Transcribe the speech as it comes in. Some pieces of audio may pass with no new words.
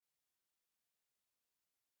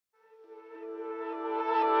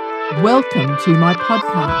Welcome to my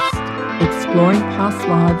podcast, Exploring Past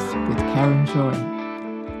Lives with Karen Joy.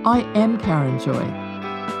 I am Karen Joy.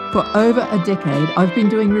 For over a decade, I've been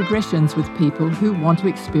doing regressions with people who want to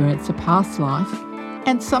experience a past life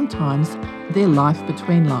and sometimes their life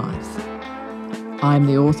between lives. I'm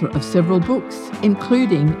the author of several books,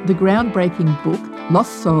 including the groundbreaking book,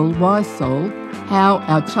 Lost Soul, Wise Soul, How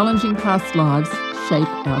Our Challenging Past Lives Shape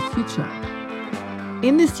Our Future.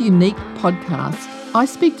 In this unique podcast, I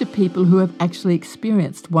speak to people who have actually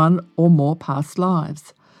experienced one or more past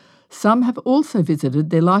lives. Some have also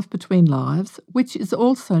visited their life between lives, which is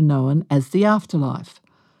also known as the afterlife.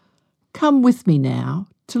 Come with me now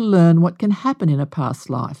to learn what can happen in a past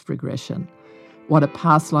life regression, what a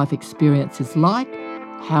past life experience is like,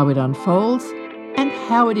 how it unfolds, and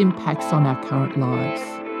how it impacts on our current lives.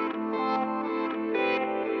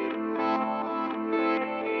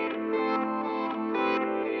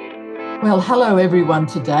 Well, hello everyone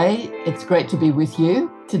today. It's great to be with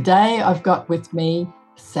you. Today I've got with me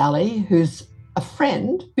Sally, who's a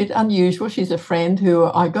friend, a bit unusual. She's a friend who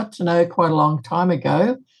I got to know quite a long time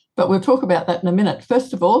ago, but we'll talk about that in a minute.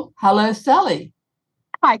 First of all, hello Sally.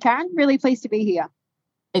 Hi Karen, really pleased to be here.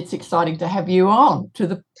 It's exciting to have you onto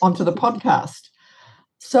the podcast.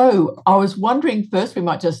 So I was wondering, first we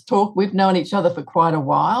might just talk. We've known each other for quite a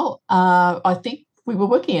while. I think we were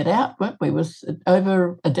working it out, weren't we? It was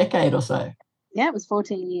over a decade or so. Yeah, it was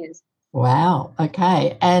 14 years. Wow.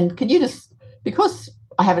 Okay. And can you just, because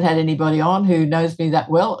I haven't had anybody on who knows me that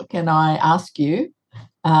well, can I ask you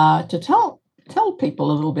to tell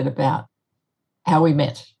people a little bit about how we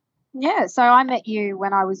met? Yeah, so I met you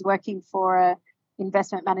when I was working for a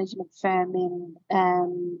investment management firm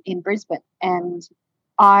in Brisbane, and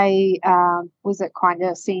I was at quite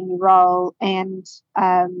a senior role, and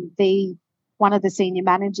one of the senior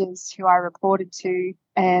managers who I reported to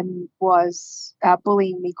was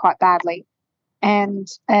bullying me quite badly. And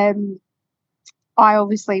I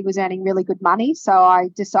obviously was earning really good money, so I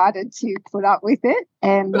decided to put up with it.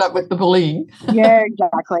 And Put up with the bullying. Yeah,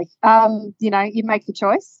 exactly. You make the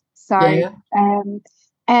choice. So, Yeah.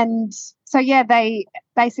 They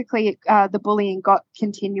basically, the bullying got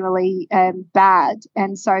continually bad.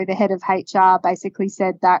 And so the head of HR basically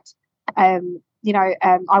said that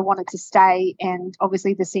I wanted to stay, and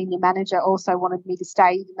obviously the senior manager also wanted me to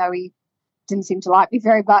stay, even though he didn't seem to like me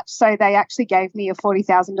very much. So they actually gave me a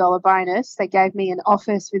 $40,000 bonus. They gave me an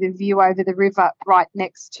office with a view over the river right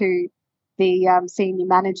next to the senior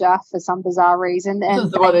manager for some bizarre reason. This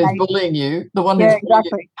is the one who's bullying you. The one who's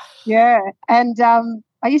exactly. Yeah, and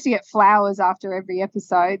I used to get flowers after every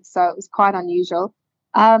episode, so it was quite unusual.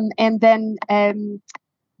 They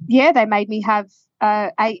made me have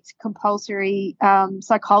 8 compulsory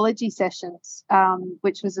psychology sessions,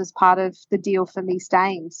 which was as part of the deal for me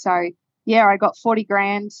staying. So, yeah, I got 40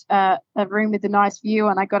 grand, a room with a nice view,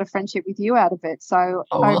 and I got a friendship with you out of it. So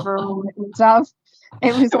overall, it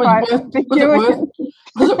was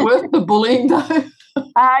worth the bullying though?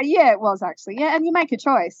 Yeah, it was actually. Yeah, and you make a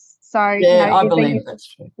choice. So, I believe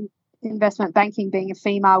that's true. Investment banking, being a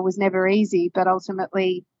female, was never easy, but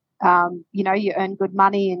ultimately, you earn good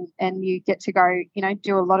money and you get to go,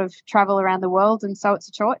 do a lot of travel around the world, and so it's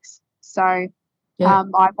a choice. So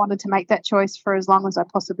I wanted to make that choice for as long as I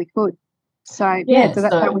possibly could. So, so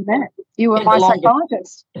that's how we met. You were my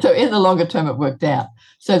psychologist. So in the longer term, it worked out.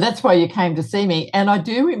 So that's why you came to see me. And I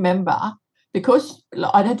do remember, because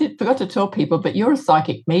I forgot to tell people, but you're a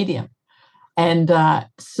psychic medium. And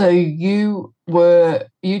so I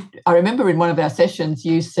remember in one of our sessions,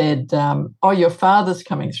 you said, your father's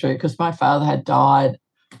coming through, because my father had died,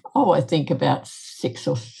 I think about 6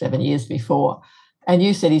 or 7 years before. And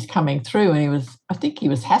you said he's coming through, and I think he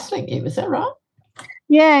was hassling you. Is that right?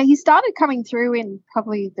 Yeah, he started coming through in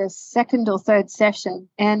probably the 2nd or 3rd session.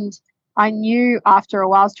 And I knew after a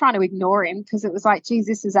while, I was trying to ignore him because it was like, geez,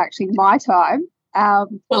 this is actually my time.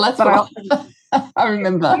 Well, that's what I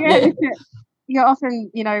remember. Yeah. You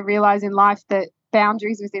often, realize in life that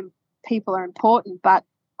boundaries within people are important. But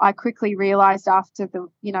I quickly realized after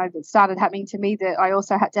that started happening to me that I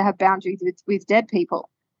also had to have boundaries with dead people.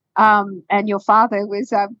 And your father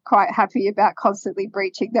was quite happy about constantly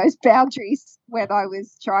breaching those boundaries when I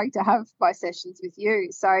was trying to have my sessions with you.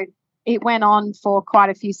 So it went on for quite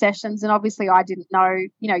a few sessions. And obviously I didn't know,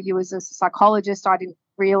 you as a psychologist, I didn't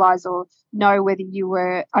realize or know whether you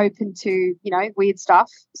were open to, weird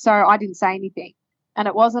stuff. So I didn't say anything. And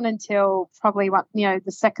it wasn't until probably, the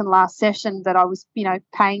second last session that I was,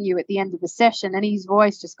 paying you at the end of the session, and his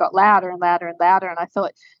voice just got louder and louder and louder. And I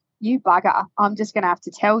thought, you bugger, I'm just going to have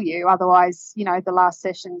to tell you. Otherwise, the last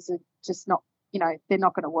sessions are just not, they're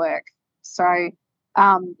not going to work. So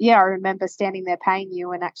yeah, I remember standing there paying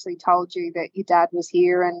you and actually told you that your dad was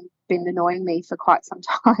here and been annoying me for quite some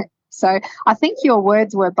time. So I think your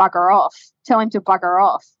words were bugger off. Tell him to bugger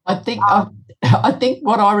off. I think I think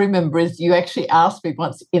what I remember is you actually asked me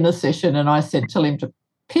once in a session, and I said, "Tell him to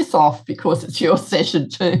piss off because it's your session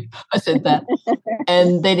too." I said that,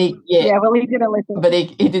 and then Yeah, well, he didn't listen. but he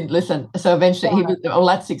didn't listen. So eventually he was, well,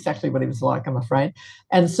 that's exactly what he was like, I'm afraid.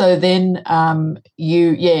 And so then when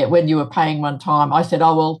you were paying one time, I said,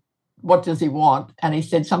 "Oh, well, what does he want?" And he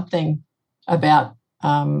said something about,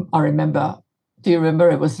 I remember, do you remember?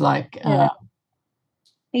 It was like, Yeah.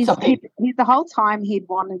 He's the whole time he'd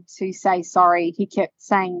wanted to say sorry, he kept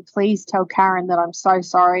saying, "Please tell Karen that I'm so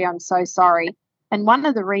sorry, I'm so sorry." And one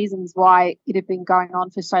of the reasons why it had been going on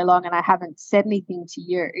for so long and I haven't said anything to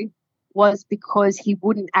you was because he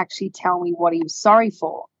wouldn't actually tell me what he was sorry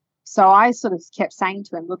for. So I sort of kept saying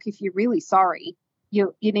to him, "Look, if you're really sorry,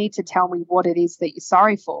 you need to tell me what it is that you're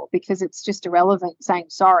sorry for, because it's just irrelevant saying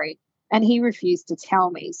sorry." And he refused to tell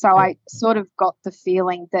me. So I sort of got the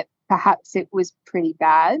feeling that perhaps it was pretty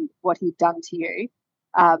bad what he'd done to you.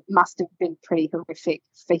 Must have been pretty horrific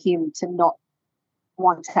for him to not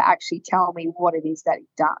want to actually tell me what it is that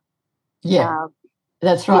he'd done. Yeah,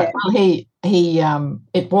 that's right. Yeah. Well, he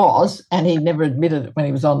it was, and he never admitted it when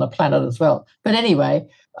he was on the planet as well. But anyway,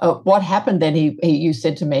 what happened then? You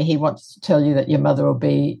said to me he wants to tell you that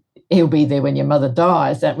he'll be there when your mother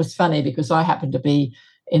dies. That was funny because I happened to be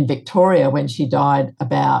in Victoria when she died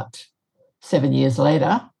about 7 years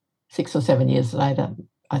later. 6 or 7 years later,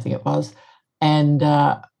 I think it was. And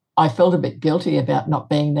I felt a bit guilty about not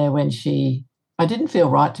being there when I didn't feel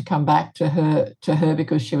right to come back to her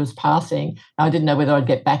because she was passing. I didn't know whether I'd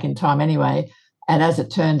get back in time anyway. And as it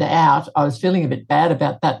turned out, I was feeling a bit bad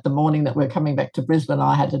about that. The morning that we're coming back to Brisbane,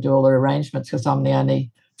 I had to do all the arrangements because I'm the only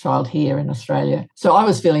child here in Australia. So I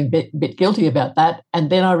was feeling a bit guilty about that. And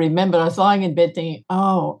then I remembered I was lying in bed thinking,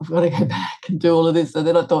 oh, I've got to go back and do all of this. And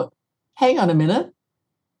then I thought, hang on a minute.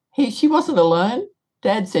 She wasn't alone.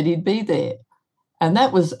 Dad said he'd be there. And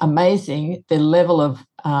that was amazing, the level of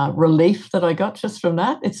relief that I got just from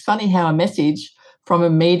that. It's funny how a message from a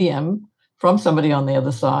medium, from somebody on the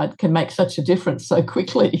other side, can make such a difference so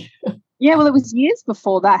quickly. Yeah, well, it was years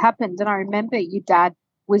before that happened. And I remember your dad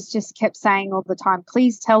kept saying all the time,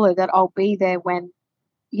 "Please tell her that I'll be there when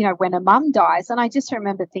a mum dies." And I just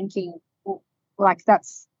remember thinking, well, like,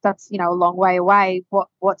 that's a long way away.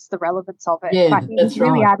 What's the relevance of it? Yeah, but he was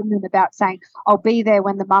really adamant about saying, "I'll be there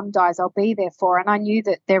when the mum dies. I'll be there for her." And I knew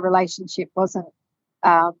that their relationship wasn't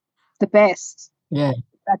the best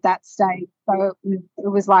at that stage. So it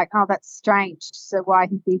was like, oh, that's strange. So why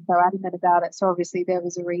he'd be so adamant about it? So obviously there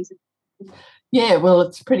was a reason. Yeah, well,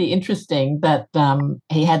 it's pretty interesting that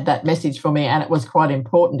he had that message for me, and it was quite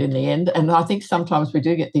important in the end. And I think sometimes we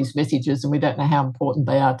do get these messages and we don't know how important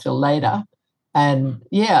they are till later. And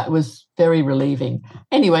yeah, it was very relieving.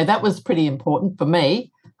 Anyway, that was pretty important for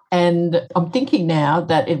me. And I'm thinking now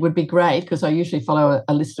that it would be great, because I usually follow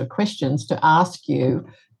a list of questions, to ask you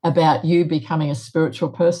about you becoming a spiritual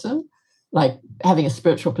person, like having a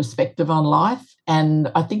spiritual perspective on life.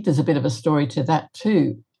 And I think there's a bit of a story to that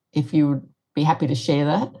too, if you would be happy to share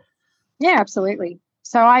that. Yeah, absolutely.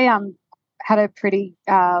 So I had a pretty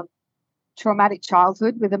traumatic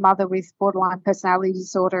childhood with a mother with borderline personality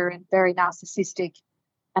disorder and very narcissistic,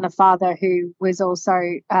 and a father who was also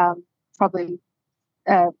probably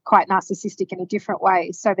quite narcissistic in a different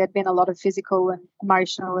way. So there'd been a lot of physical and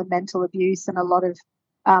emotional and mental abuse and a lot of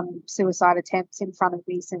suicide attempts in front of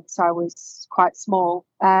me since I was quite small,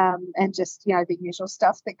 and just, the usual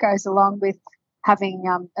stuff that goes along with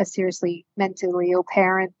having a seriously mentally ill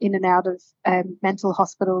parent in and out of mental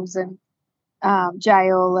hospitals and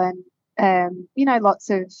jail, and lots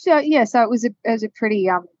of so it was a pretty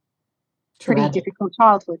difficult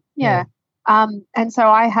childhood. And so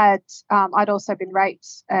I had I'd also been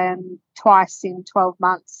raped twice in 12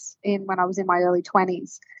 months when I was in my early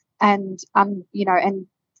 20s, and and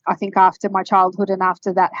I think after my childhood and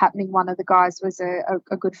after that happening, one of the guys was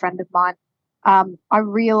a good friend of mine. I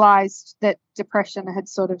realized that depression had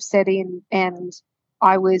sort of set in, and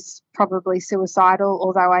I was probably suicidal,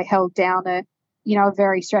 although I held down a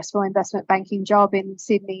very stressful investment banking job in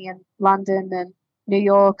Sydney and London and New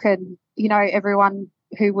York. And, everyone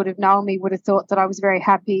who would have known me would have thought that I was very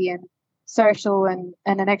happy and social and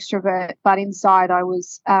an extrovert. But inside I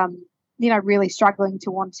was, really struggling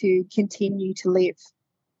to want to continue to live.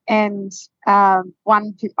 And I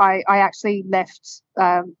actually left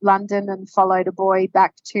London and followed a boy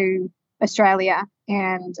back to Australia,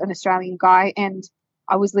 and an Australian guy, and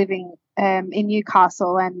I was living in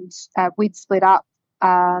Newcastle, and we'd split up,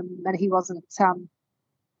 and he wasn't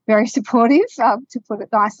very supportive, to put it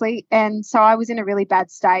nicely. And so I was in a really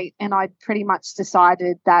bad state, and I'd pretty much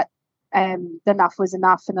decided that enough was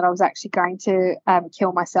enough and that I was actually going to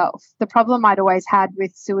kill myself. The problem I'd always had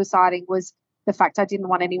with suiciding was the fact I didn't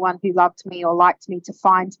want anyone who loved me or liked me to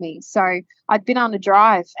find me. So I'd been on a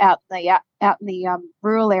drive out in the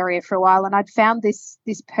rural area for a while, and I'd found this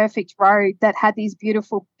perfect road that had these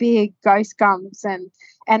beautiful big ghost gums,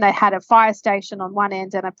 and they had a fire station on one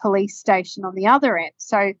end and a police station on the other end.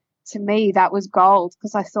 So to me, that was gold,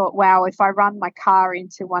 because I thought, wow, if I run my car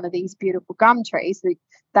into one of these beautiful gum trees,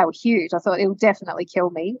 they were huge. I thought it will definitely kill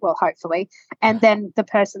me. Well, hopefully. And then the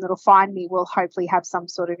person that'll find me will hopefully have some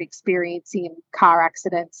sort of experience in car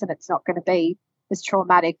accidents, and it's not going to be as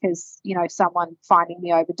traumatic as, someone finding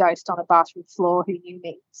me overdosed on a bathroom floor who knew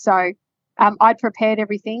me. So I'd prepared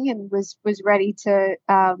everything and was ready to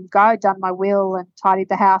go, done my will and tidied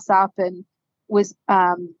the house up, and was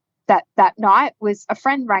that night was a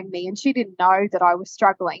friend rang me, and she didn't know that I was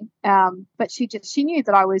struggling, but she knew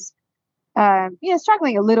that I was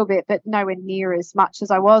struggling a little bit, but nowhere near as much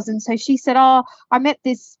as I was. And so she said, oh, I met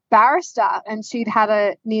this barrister, and she'd had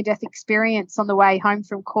a near-death experience on the way home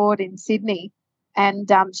from court in Sydney, and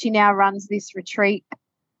she now runs this retreat.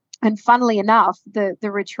 And funnily enough, the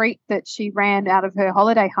retreat that she ran out of her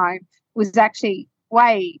holiday home was actually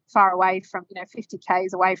way far away from, 50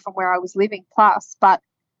 k's away from where I was living plus. But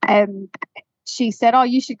she said, oh,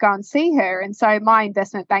 you should go and see her. And so my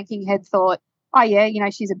investment banking head thought, oh, yeah,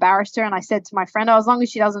 she's a barrister. And I said to my friend, oh, as long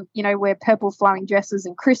as she doesn't, wear purple flowing dresses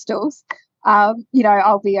and crystals, I'll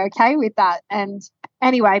be okay with that. And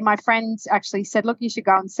anyway, my friend actually said, look, you should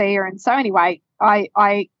go and see her. And so anyway,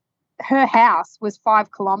 her house was 5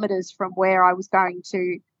 kilometres from where I was going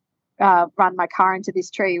to run my car into this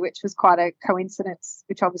tree, which was quite a coincidence,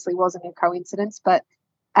 which obviously wasn't a coincidence. But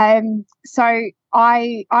so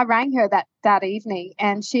I rang her that evening,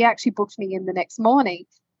 and she actually booked me in the next morning.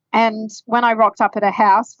 And when I rocked up at her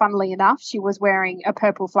house, funnily enough, she was wearing a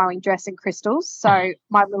purple flowing dress and crystals. So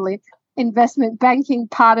my little investment banking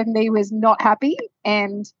part of me was not happy.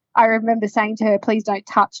 And I remember saying to her, please don't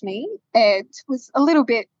touch me. It was a little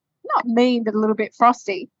bit, not mean, but a little bit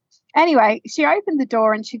frosty. Anyway, she opened the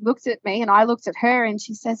door and she looked at me, and I looked at her, and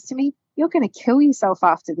she says to me, you're going to kill yourself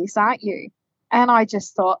after this, aren't you? And I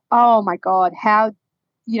just thought, oh my God, how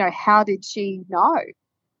did she know?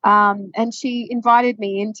 And she invited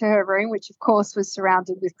me into her room, which of course was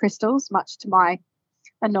surrounded with crystals, much to my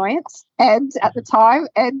annoyance and at the time.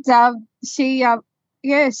 And she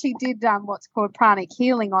did what's called pranic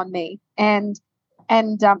healing on me, and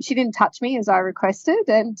she didn't touch me as I requested.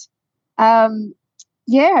 And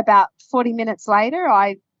about 40 minutes later,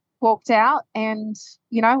 I walked out and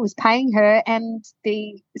was paying her, and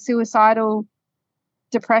the suicidal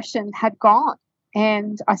depression had gone.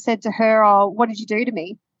 And I said to her, oh, what did you do to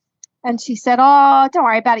me? And she said, oh, don't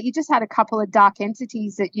worry about it. You just had a couple of dark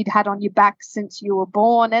entities that you'd had on your back since you were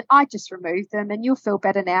born, and I just removed them, and you'll feel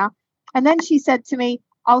better now. And then she said to me,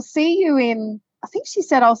 I'll see you in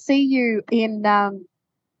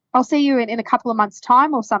a couple of months'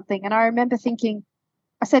 time or something. And I remember thinking,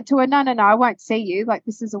 I said to her, no, I won't see you. Like,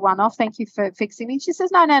 this is a one-off. Thank you for fixing me. She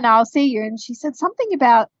says, no, I'll see you. And she said something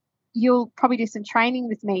about, you'll probably do some training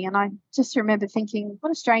with me. And I just remember thinking, what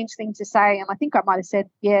a strange thing to say. And I think I might have said,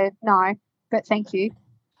 yeah, no, but thank you.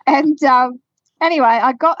 And anyway,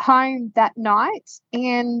 I got home that night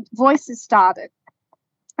and voices started.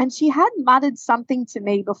 And she had muttered something to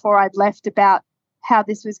me before I'd left about how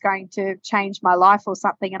this was going to change my life or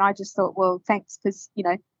something. And I just thought, well, thanks, because,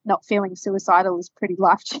 not feeling suicidal is pretty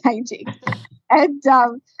life-changing. And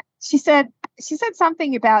she said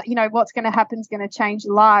something about, what's going to happen is going to change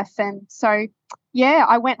your life. And so, yeah,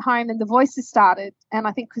 I went home and the voices started. And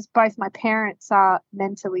I think because both my parents are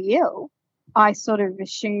mentally ill, I sort of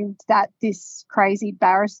assumed that this crazy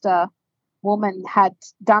barrister woman had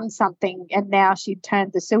done something, and now she'd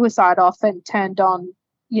turned the suicide off and turned on,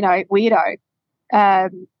 weirdo.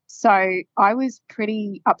 So I was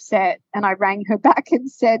pretty upset, and I rang her back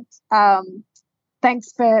and said,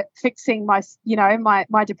 thanks for fixing my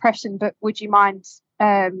depression, but would you mind,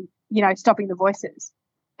 stopping the voices?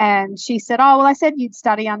 And she said, oh, well, I said you'd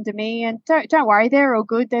study under me, and don't worry, they're all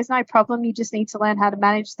good. There's no problem. You just need to learn how to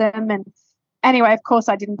manage them. And anyway, of course,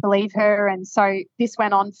 I didn't believe her. And so this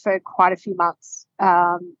went on for quite a few months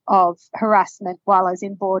of harassment while I was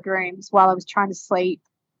in boardrooms, while I was trying to sleep,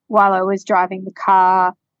 while I was driving the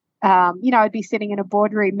car. I'd be sitting in a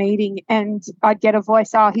boardroom meeting and I'd get a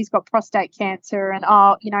voice, oh, he's got prostate cancer, and,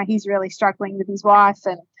 oh, he's really struggling with his wife,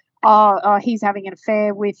 and, oh, he's having an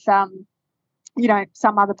affair with, some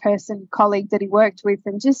other colleague that he worked with,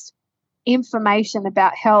 and just information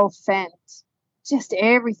about health and just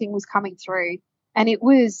everything was coming through, and it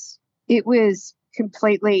was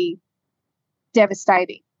completely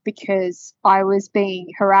devastating because I was being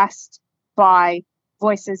harassed by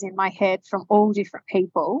voices in my head from all different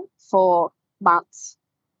people for months,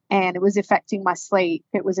 and it was affecting my sleep.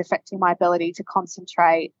 It was affecting my ability to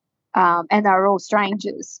concentrate. And they were all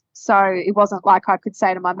strangers. So it wasn't like I could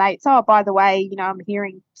say to my mates, oh, by the way, I'm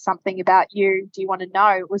hearing something about you. Do you want to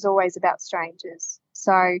know? It was always about strangers.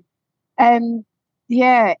 So,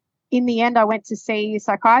 yeah, in the end, I went to see a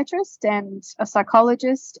psychiatrist and a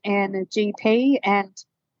psychologist and a GP, and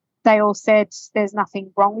they all said there's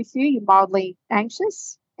nothing wrong with you. You're mildly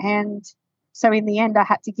anxious. And so in the end, I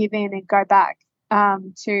had to give in and go back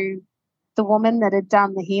to the woman that had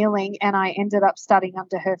done the healing, and I ended up studying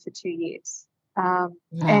under her for 2 years. Wow.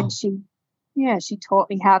 And she taught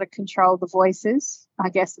me how to control the voices. I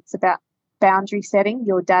guess it's about boundary setting.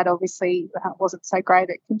 Your dad obviously wasn't so great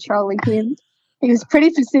at controlling him. He was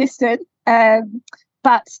pretty persistent.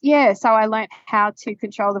 But yeah, so I learned how to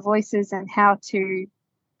control the voices and how to,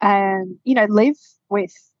 live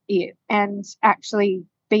with it and actually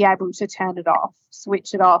be able to turn it off,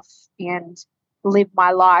 switch it off, and live my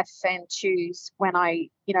life and choose when I,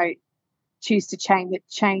 choose to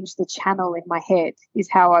change the channel in my head is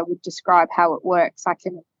how I would describe how it works. I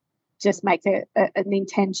can just make an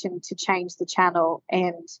intention to change the channel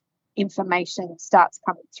and information starts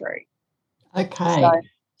coming through. Okay.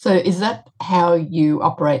 So is that how you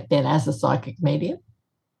operate then as a psychic medium?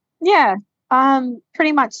 Yeah,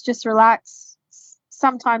 pretty much just relax.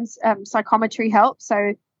 Sometimes psychometry helps.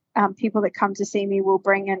 So people that come to see me will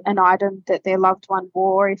bring an item that their loved one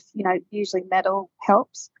wore. If, usually metal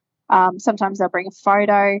helps. Sometimes they'll bring a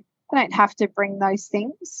photo. I don't have to bring those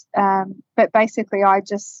things. But basically I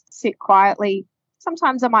just sit quietly.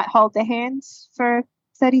 Sometimes I might hold their hands for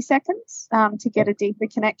 30 seconds to get a deeper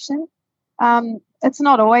connection. It's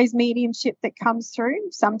not always mediumship that comes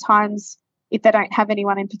through. Sometimes if they don't have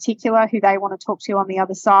anyone in particular who they want to talk to on the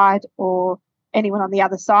other side, or anyone on the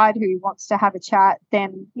other side who wants to have a chat,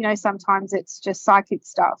 then, sometimes it's just psychic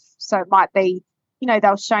stuff. So it might be,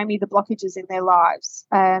 they'll show me the blockages in their lives,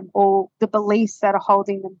 or the beliefs that are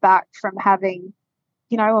holding them back from having,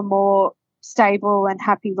 a more stable and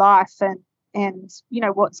happy life, and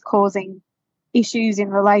what's causing issues in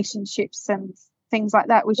relationships and things like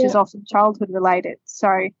that, which is often childhood related.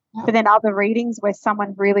 So, but then other readings where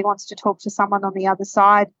someone really wants to talk to someone on the other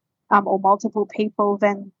side, or multiple people,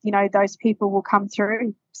 then, those people will come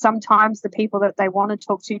through. Sometimes the people that they want to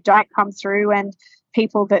talk to don't come through, and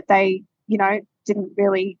people that they, didn't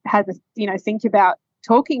really have, think about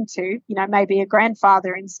talking to, maybe a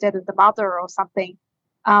grandfather instead of the mother or something.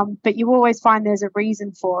 But you always find there's a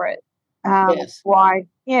reason for it. Why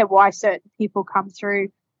certain people come through.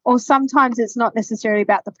 Or sometimes it's not necessarily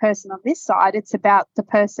about the person on this side, it's about the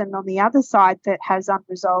person on the other side that has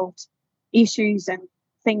unresolved issues and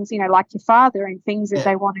things, like your father, and things that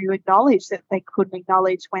they want to acknowledge that they couldn't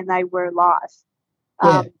acknowledge when they were alive.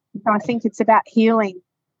 So I think it's about healing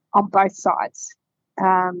on both sides.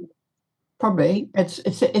 Probably.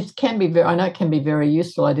 It can be very, I know it can be very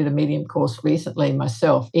useful. I did a medium course recently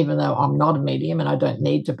myself, even though I'm not a medium and I don't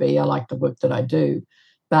need to be. I like the work that I do,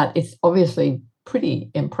 but it's obviously pretty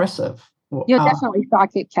impressive. You're definitely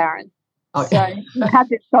psychic, Karen. Okay. So you've had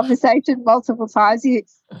this conversation multiple times.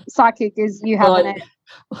 Psychic is you have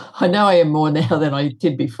I know I am more now than I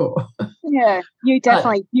did before. Yeah, you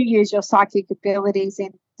definitely you use your psychic abilities in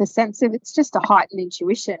the sense of it's just a heightened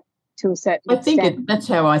intuition to a certain extent. I think that's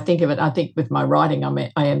how I think of it. I think with my writing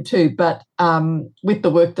I am too, but with the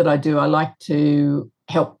work that I do, I like to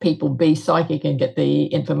help people be psychic and get the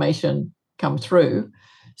information come through.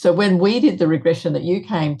 So when we did the regression that you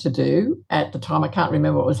came to do at the time, I can't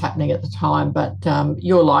remember what was happening at the time, but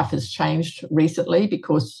your life has changed recently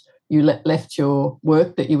because you left your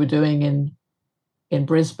work that you were doing in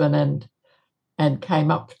Brisbane and came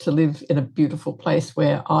up to live in a beautiful place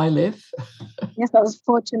where I live. Yes, I was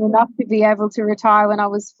fortunate enough to be able to retire when I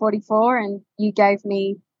was 44, and you gave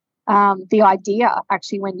me the idea,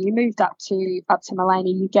 actually, when you moved up to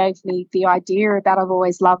Maleny, you gave me the idea about I've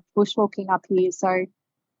always loved bushwalking up here. So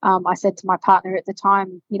I said to my partner at the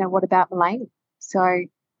time, what about Maleny? So,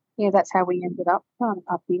 that's how we ended up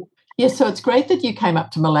here. Yes, so it's great that you came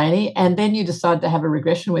up to Maleny and then you decided to have a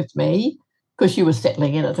regression with me because you were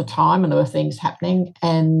settling in at the time and there were things happening.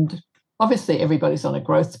 And obviously everybody's on a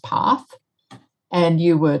growth path and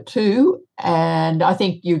you were too. And I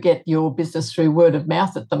think you get your business through word of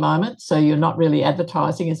mouth at the moment, so you're not really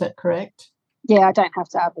advertising. Is that correct? Yeah, I don't have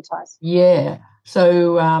to advertise. Yeah.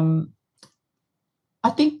 So I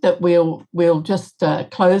think that we'll just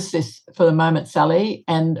close this for the moment, Sally,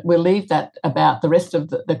 and we'll leave that about the rest of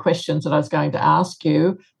the questions that I was going to ask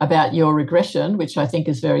you about your regression, which I think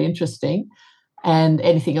is very interesting, and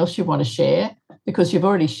anything else you want to share, because you've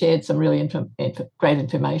already shared some really great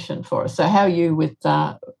information for us. So how are you with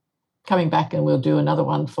coming back, and we'll do another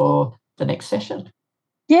one for the next session?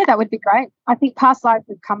 Yeah, that would be great. I think past lives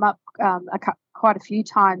have come up quite a few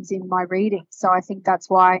times in my reading. So I think that's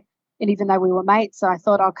why, and even though we were mates, I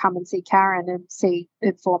thought I'll come and see Karen and see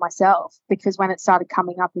it for myself, because when it started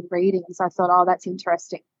coming up in readings, I thought, oh, that's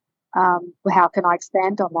interesting. How can I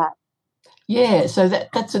expand on that? Yeah, so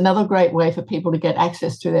that's another great way for people to get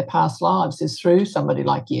access to their past lives is through somebody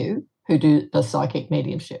like you who do the psychic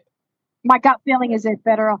mediumship. My gut feeling is they're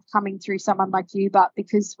better off coming through someone like you, but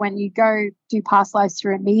because when you go do past lives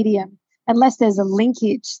through a medium, unless there's a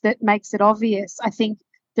linkage that makes it obvious, I think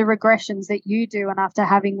the regressions that you do, and after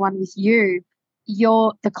having one with you,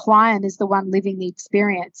 the client is the one living the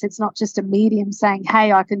experience. It's not just a medium saying,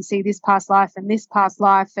 hey, I can see this past life and this past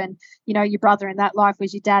life, and your brother in that life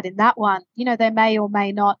was your dad in that one. They may or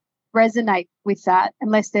may not resonate with that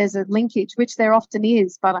unless there's a linkage, which there often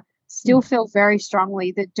is, but I still feel very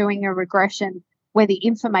strongly that doing a regression where the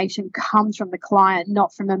information comes from the client,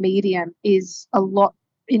 not from a medium, is a lot,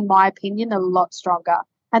 in my opinion, a lot stronger.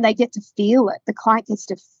 And they get to feel it. The client gets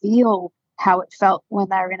to feel how it felt when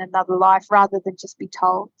they were in another life, rather than just be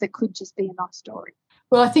told that could just be a nice story.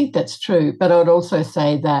 Well, I think that's true. But I would also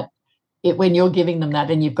say that when you're giving them that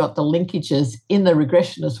and you've got the linkages in the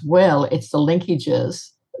regression as well, it's the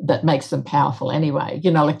linkages that makes them powerful anyway.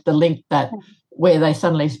 Like the link that where they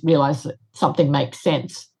suddenly realise that something makes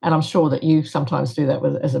sense. And I'm sure that you sometimes do that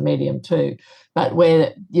as a medium too. But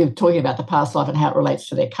where you're talking about the past life and how it relates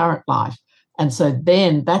to their current life. And so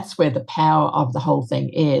then that's where the power of the whole thing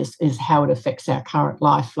is how it affects our current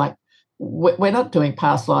life. Like we're not doing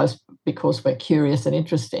past lives because we're curious and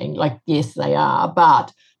interesting. Like, yes, they are,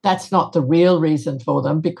 but that's not the real reason for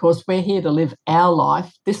them, because we're here to live our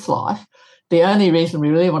life, this life. The only reason we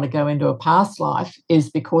really want to go into a past life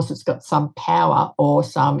is because it's got some power or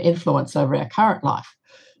some influence over our current life.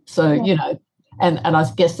 So, and I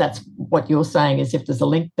guess that's what you're saying is if there's a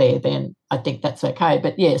link there, then I think that's okay.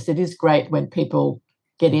 But yes, it is great when people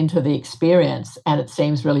get into the experience and it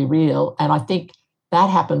seems really real. And I think that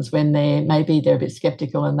happens when they're a bit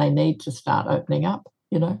skeptical and they need to start opening up,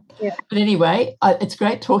 Yeah. But anyway, it's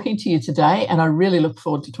great talking to you today. And I really look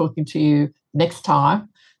forward to talking to you next time,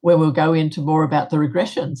 where we'll go into more about the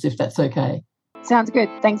regressions, if that's okay. Sounds good.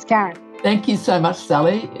 Thanks, Karen. Thank you so much,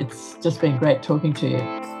 Sally. It's just been great talking to you.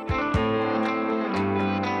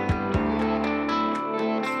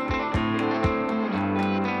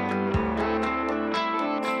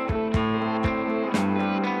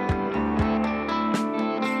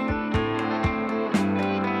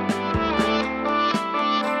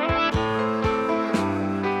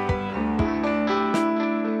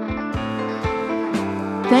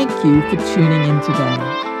 Thank you for tuning in today.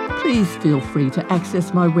 Please feel free to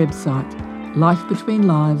access my website,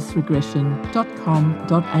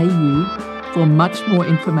 lifebetweenlives.regression.com.au, for much more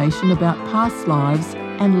information about past lives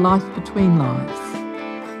and life between lives.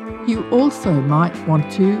 You also might want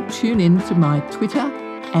to tune in to my Twitter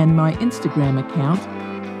and my Instagram account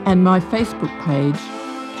and my Facebook page,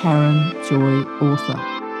 Karen Joy Author.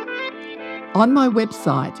 On my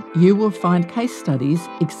website, you will find case studies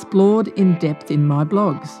explored in depth in my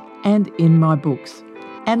blogs and in my books,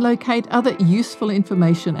 and locate other useful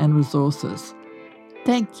information and resources.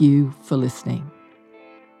 Thank you for listening.